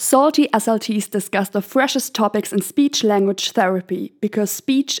Salty SLTs discuss the freshest topics in speech-language therapy, because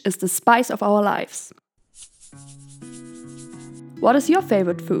speech is the spice of our lives. What is your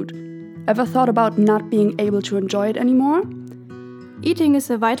favorite food? Ever thought about not being able to enjoy it anymore? Eating is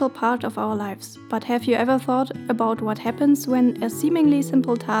a vital part of our lives, but have you ever thought about what happens when a seemingly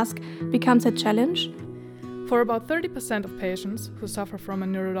simple task becomes a challenge? For about 30% of patients who suffer from a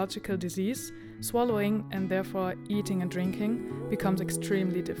neurological disease, swallowing and therefore eating and drinking becomes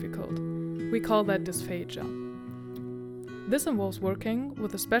extremely difficult. We call that dysphagia. This involves working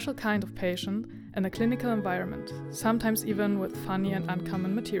with a special kind of patient in a clinical environment, sometimes even with funny and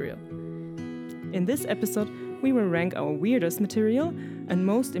uncommon material. In this episode, we will rank our weirdest material and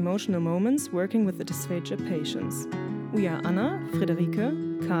most emotional moments working with the dysphagia patients. We are Anna,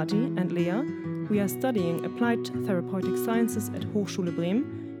 Friederike, Kati and Lea. We are studying Applied Therapeutic Sciences at Hochschule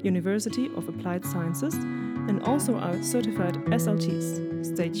Bremen, University of Applied Sciences, and also are certified SLTs.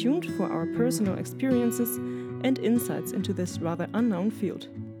 Stay tuned for our personal experiences and insights into this rather unknown field.